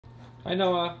Hi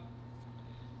Noah.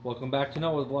 Welcome back to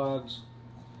Noah's Vlogs.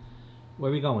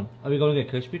 Where are we going? Are we going to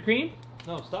get Krispy Kreme?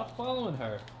 No, stop following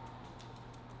her.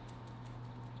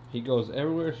 He goes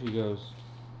everywhere she goes.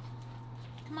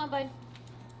 Come on, bud.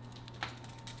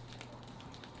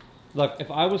 Look,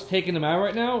 if I was taking him out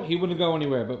right now, he wouldn't go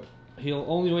anywhere, but he'll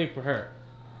only wait for her.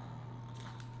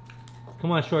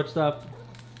 Come on, short stuff.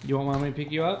 You want mommy to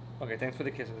pick you up? Okay, thanks for the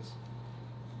kisses.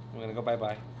 I'm gonna go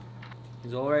bye-bye.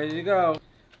 He's all ready to go.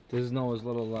 This is Noah's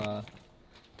little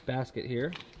basket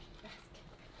here.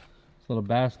 Little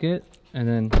basket, and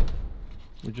then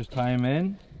we just tie him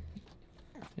in,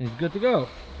 and he's good to go.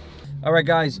 All right,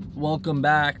 guys, welcome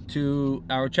back to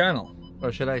our channel,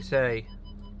 or should I say,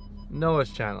 Noah's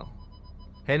channel.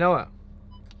 Hey, Noah,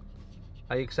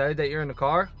 are you excited that you're in the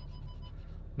car?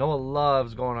 Noah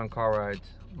loves going on car rides.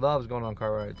 Loves going on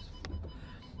car rides.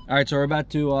 All right, so we're about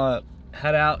to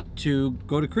head out to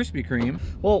go to Krispy Kreme.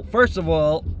 Well, first of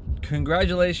all,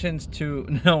 congratulations to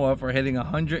Noah for hitting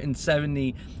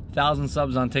 170,000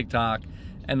 subs on TikTok.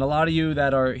 And a lot of you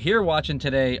that are here watching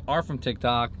today are from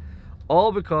TikTok,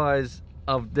 all because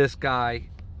of this guy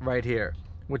right here,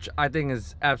 which I think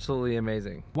is absolutely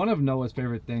amazing. One of Noah's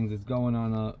favorite things is going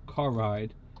on a car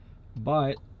ride,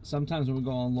 but sometimes when we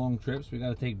go on long trips, we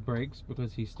gotta take breaks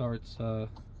because he starts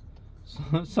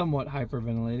somewhat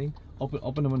hyperventilating.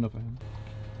 Open the window for him.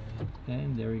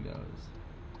 And there he goes.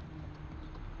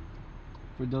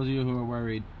 For those of you who are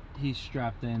worried, he's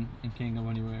strapped in and can't go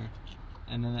anywhere.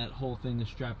 And then that whole thing is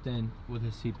strapped in with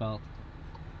his seatbelt.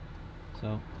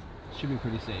 So, it should be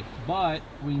pretty safe. But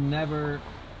we never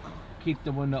keep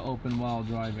the window open while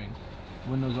driving.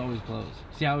 Window's always closed.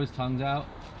 See how his tongue's out?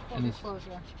 Full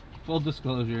disclosure. Full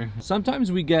disclosure.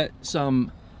 Sometimes we get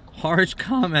some harsh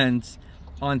comments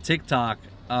on TikTok.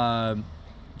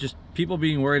 Just people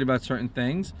being worried about certain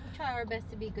things. Try our best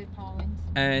to be good parents.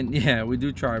 And yeah, we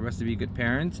do try our best to be good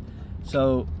parents.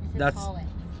 So that's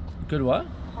good. What?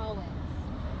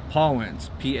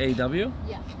 Pawins. P-A-W?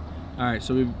 Yeah. All right,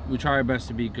 so we try our best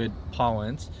to be good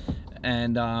Pawins,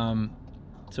 and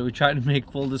so we try to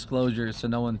make full disclosures so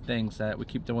no one thinks that we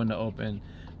keep the window open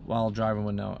while driving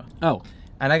with Noah. Oh,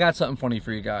 and I got something funny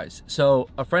for you guys. So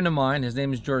a friend of mine, his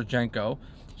name is Georgienko.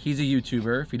 He's a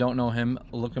YouTuber. If you don't know him,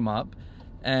 look him up.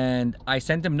 And I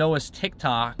sent him Noah's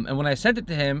TikTok, and when I sent it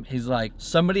to him, he's like,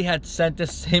 somebody had sent the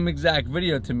same exact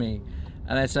video to me.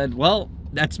 And I said, well,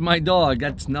 that's my dog,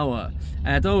 that's Noah. And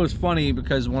I thought it was funny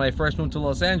because when I first moved to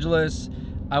Los Angeles,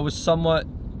 I was somewhat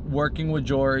working with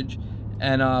George,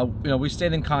 and you know, we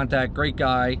stayed in contact. Great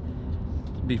guy.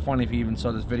 It'd be funny if he even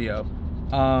saw this video.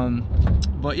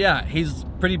 But yeah, he's a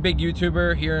pretty big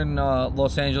YouTuber here in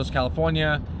Los Angeles,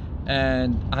 California.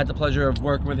 And I had the pleasure of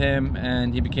working with him,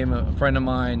 and he became a friend of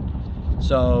mine.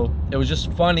 So it was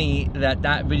just funny that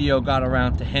that video got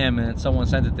around to him and someone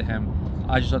sent it to him.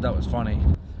 I just thought that was funny.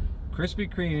 Krispy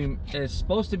Kreme is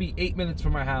supposed to be 8 minutes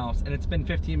from our house, and it's been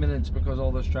 15 minutes because of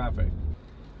all this traffic.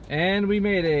 And we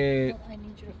made it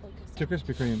to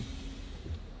Krispy Kreme.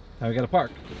 Now we gotta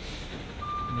park.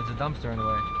 And there's a dumpster in the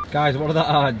way. Guys, what are the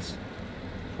odds?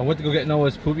 I went to go get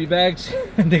Noah's poopy bags,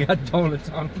 and they got donuts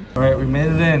on them. All right, we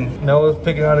made it in. Noah's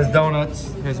picking out his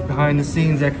donuts. Here's behind the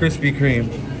scenes at Krispy Kreme.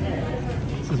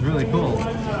 This is really cool.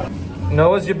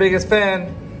 Noah's your biggest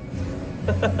fan.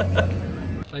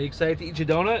 Are you excited to eat your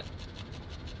donut?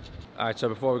 All right, so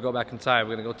before we go back inside,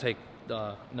 we're gonna go take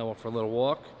Noah for a little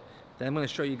walk. Then I'm gonna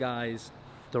show you guys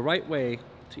the right way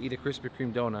to eat a Krispy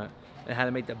Kreme donut and how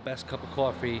to make the best cup of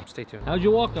coffee. Stay tuned. How's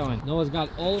your walk going? Noah's got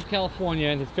all of California,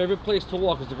 and his favorite place to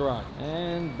walk is the garage.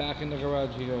 And back in the garage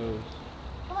he goes.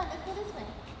 Come on, let's go this way.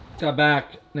 Got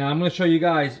back. Now I'm gonna show you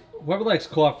guys, whoever likes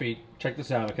coffee, check this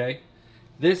out, okay?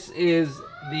 This is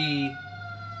the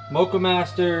Mocha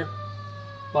Master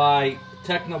by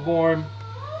Technovorm.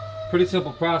 Pretty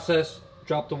simple process.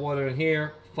 Drop the water in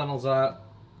here, funnels out,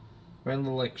 right in a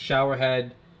little like shower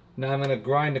head. Now I'm gonna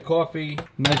grind the coffee,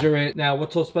 measure it. Now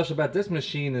what's so special about this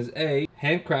machine is A,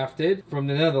 handcrafted from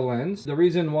the Netherlands. The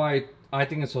reason why I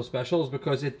think it's so special is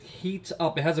because it heats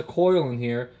up, it has a coil in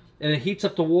here, and it heats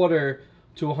up the water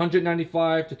to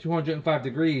 195 to 205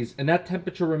 degrees, and that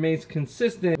temperature remains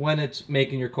consistent when it's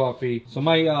making your coffee. So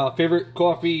my favorite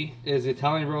coffee is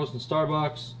Italian roast in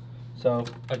Starbucks. So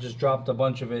I just dropped a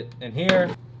bunch of it in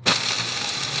here.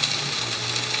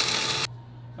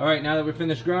 All right, now that we're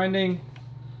finished grinding,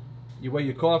 you weigh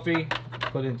your coffee,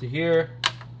 put it into here,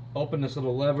 open this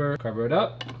little lever, cover it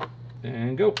up,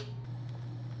 and go.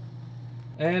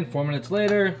 And 4 minutes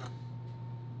later,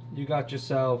 you got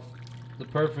yourself the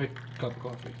perfect cup of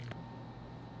coffee.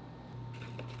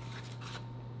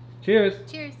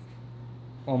 Cheers. Cheers.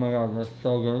 Oh my god, that's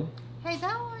so good. Hey,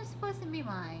 that was supposed supposed to be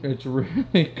mine. It's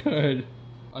really good.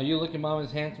 Are you licking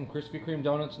Mama's hand from Krispy Kreme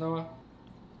Donuts, Noah?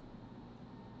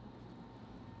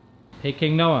 Hey,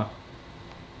 King Noah.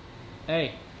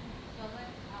 Hey.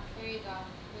 There you go.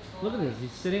 Look at this.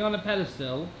 He's sitting on a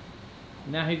pedestal.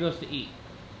 Now he goes to eat.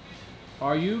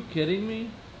 Are you kidding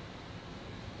me?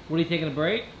 What, are you taking a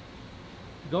break?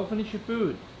 Go finish your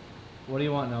food. What do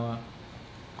you want, Noah?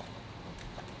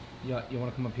 You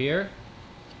want to come up here?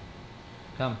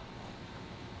 Come.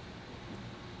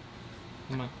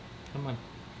 Come on. Come on.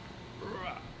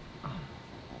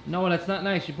 Noah, that's not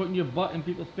nice. You're putting your butt in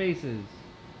people's faces.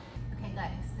 Okay,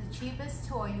 guys. The cheapest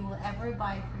toy you will ever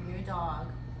buy for your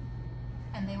dog,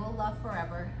 and they will love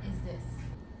forever, is this.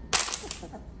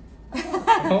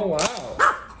 Oh, wow.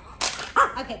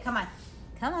 Okay, come on.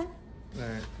 Come on. All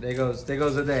right, there goes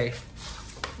a day.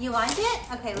 You want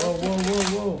it? Okay, let's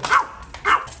Whoa.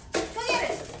 Go get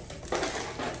it.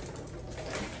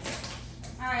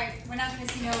 All right, we're not going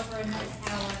to see Noah for a next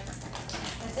hour.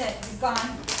 That's it. He's gone.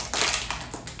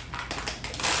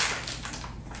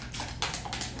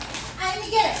 I'm going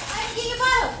to get it. I'm going to get your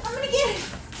bottle. I'm going to get it.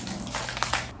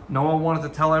 Noah wanted to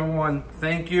tell everyone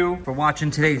thank you for watching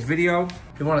today's video.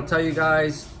 We want to tell you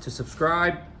guys to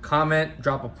subscribe, comment,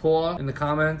 drop a paw in the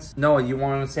comments. Noah, you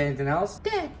want to say anything else?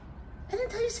 Dad, I didn't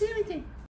tell you to say anything.